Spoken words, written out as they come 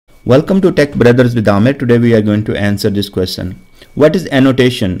Welcome to Tech Brothers with Ahmed. Today we are going to answer this question. What is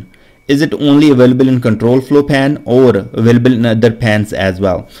annotation? Is it only available in control flow pane or available in other panes as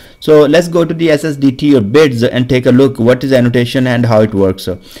well? So let's go to the SSDT or bids and take a look what is annotation and how it works.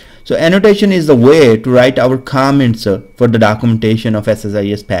 So annotation is the way to write our comments for the documentation of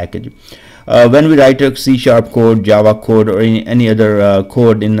SSIS package. When we write a C# code, Java code, or any other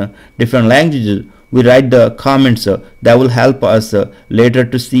code in different languages, we write the comments that will help us later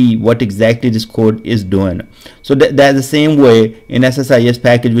to see what exactly this code is doing. So that's the same way in SSIS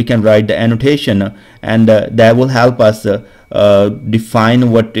package we can write the annotation, and that will help us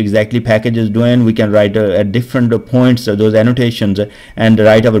define what exactly package is doing. We can write at different points those annotations and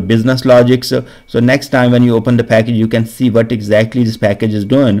write our business logics. So next time when you open the package, you can see what exactly this package is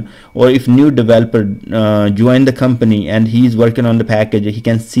doing. Or if new developer join the company and he's working on the package, he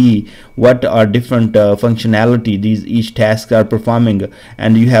can see what are different functionality these each tasks are performing,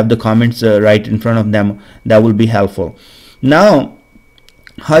 and you have the comments right in front of them. That will be helpful. Now,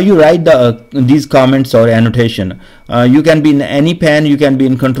 how you write these comments or annotation? You can be in any pane, you can be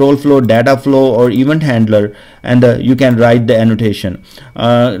in control flow, data flow, or event handler, and you can write the annotation.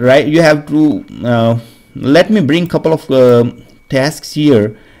 Right, you have to let me bring couple of tasks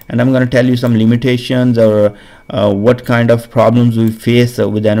here, and I'm going to tell you some limitations or what kind of problems we face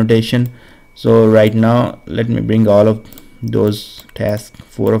with annotation. So right now let me bring all of those tasks,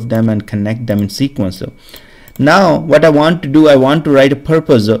 4 of them, and connect them in sequence. Now what I want to do, I want to write a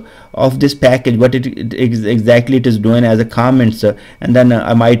purpose of this package, what exactly it is doing as a comments, and then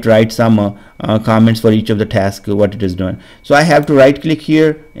I might write some comments for each of the tasks what it is doing. So I have to right click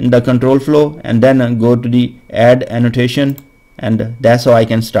here in the control flow and then go to the add annotation, and that's how I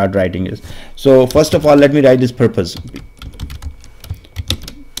can start writing this. So first of all, let me write this purpose.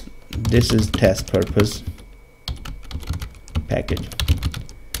 This is test purpose package.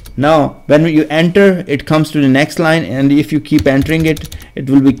 Now when you enter, it comes to the next line, and if you keep entering it, it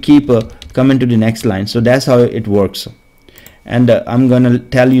will be keep coming to the next line. So that's how it works. And I'm gonna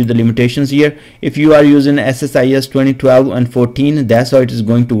tell you the limitations here. If you are using SSIS 2012 and 14, that's how it is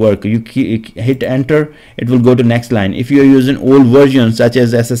going to work. You hit enter, it will go to next line. If you are using old versions such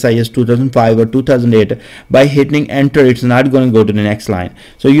as SSIS 2005 or 2008, by hitting enter, it's not going to go to the next line.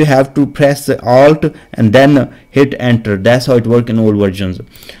 So you have to press alt and then hit enter. That's how it works in old versions.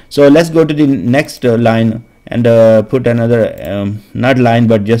 So let's go to the next line and put another not line,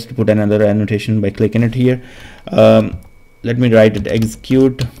 but just put another annotation by clicking it here. Let me write it: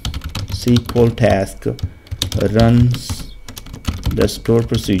 execute SQL task runs the store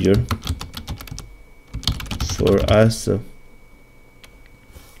procedure for us.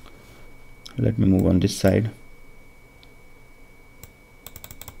 Let me move on this side.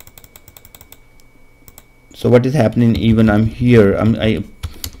 So what is happening, even I'm here,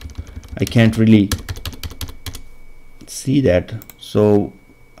 I can't really see that, so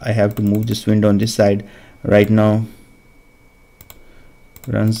I have to move this window on this side. Right now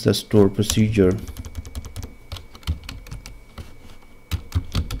runs the store procedure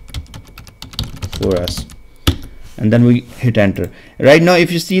for us, and then we hit enter. Right now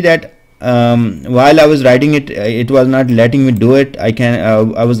if you see that while I was writing it, it was not letting me do it.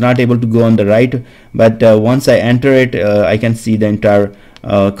 I was not able to go on the right, but once I enter it, I can see the entire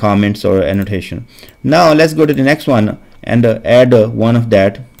comments or annotation. Now let's go to the next one and add one of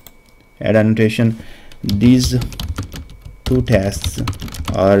that. Add annotation. These 2 tasks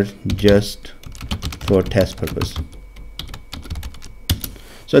are just for test purpose.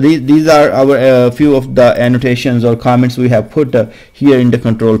 So these are our few of the annotations or comments we have put here in the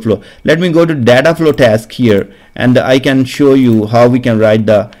control flow. Let me go to data flow task here, and I can show you how we can write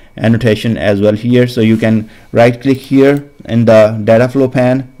the annotation as well here. So you can right click here in the data flow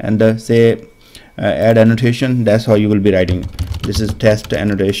pane and say add annotation. That's how you will be writing. This is test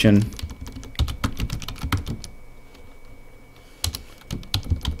annotation.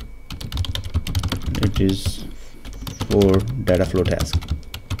 It is for data flow task.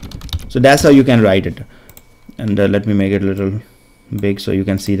 So that's how you can write it, and let me make it a little big so you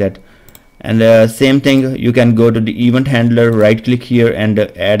can see that. And same thing, you can go to the event handler, right click here and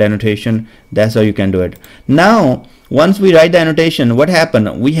add annotation. That's how you can do it. Now once we write the annotation, what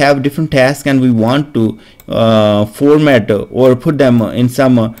happened, we have different tasks and we want to format or put them in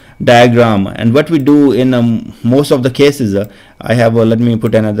some diagram. And what we do in most of the cases, I have let me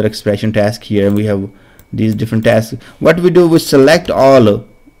put another expression task here. We have these different tasks. What we do, we select all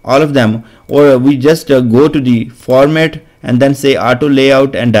of them, or we just go to the format and then say auto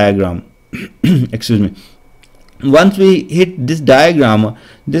layout and diagram. Excuse me. Once we hit this diagram,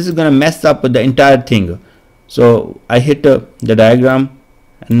 this is gonna mess up the entire thing. So I hit the diagram,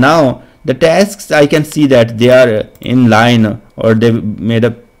 Now the tasks, I can see that they are in line, or they made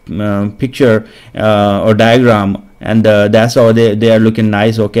a picture or diagram, and that's how they are looking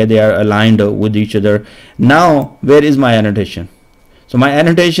nice. Okay, they are aligned with each other. Now where is my annotation? So my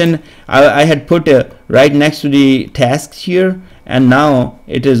annotation, I had put right next to the tasks here, and now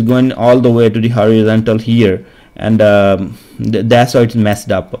it is going all the way to the horizontal here, and that's how it's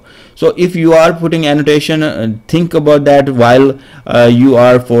messed up. So if you are putting annotation, think about that while you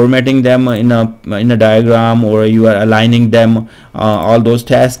are formatting them in a diagram, or you are aligning them, all those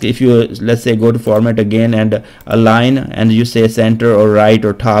tasks. If you, let's say, go to format again and align, and you say center or right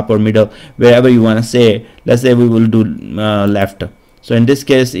or top or middle, wherever you want to say. Let's say we will do left. So in this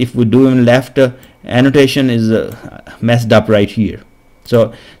case, if we do in left, annotation is messed up right here.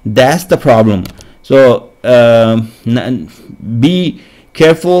 So that's the problem. So be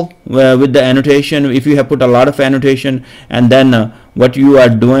careful with the annotation. If you have put a lot of annotation, and then what you are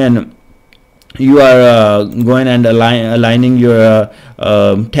doing, you are going and aligning your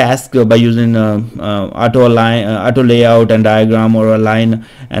task by using auto layout and diagram, or align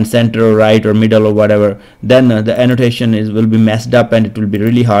and center or right or middle or whatever, then the annotation will be messed up, and it will be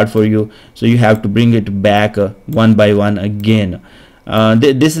really hard for you. So you have to bring it back one by one again.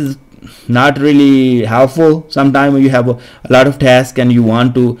 This is not really helpful. Sometimes you have a lot of tasks and you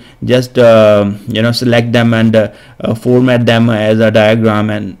want to just select them and format them as a diagram,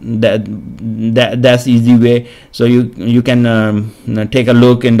 and that's easy way. So you can take a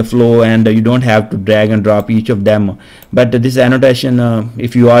look in the flow, and you don't have to drag and drop each of them. But this annotation,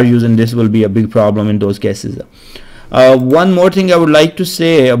 if you are using this, will be a big problem in those cases. One more thing I would like to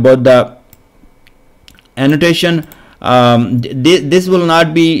say about the annotation. This will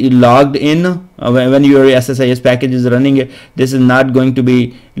not be logged in when your SSIS package is running. This is not going to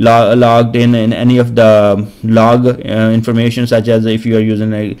be logged in any of the log information, such as if you are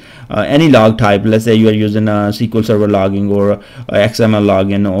using any log type. Let's say you are using a SQL Server logging, or XML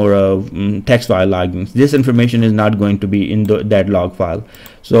login, or text file logging. This information is not going to be in that log file.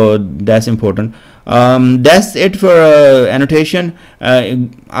 So that's important. That's it for annotation.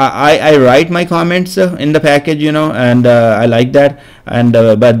 I write my comments in the package, and I like that. And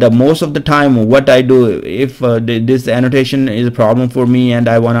but most of the time, what I do, if this annotation is a problem for me, and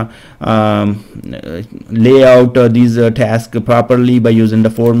I want to lay out these tasks properly by using the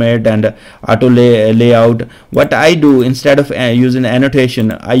format and auto layout, what I do, instead of using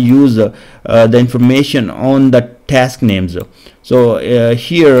annotation, I use the information on the task names. So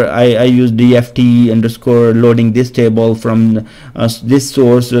here I use dft underscore loading this table from this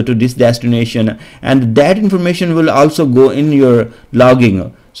source to this destination, and that information will also go in your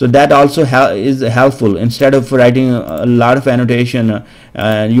logging. So that also is helpful. Instead of writing a lot of annotation,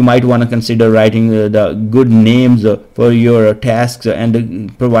 you might want to consider writing the good names for your tasks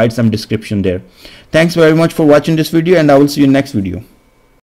and provide some description there. Thanks very much for watching this video, and I will see you in next video.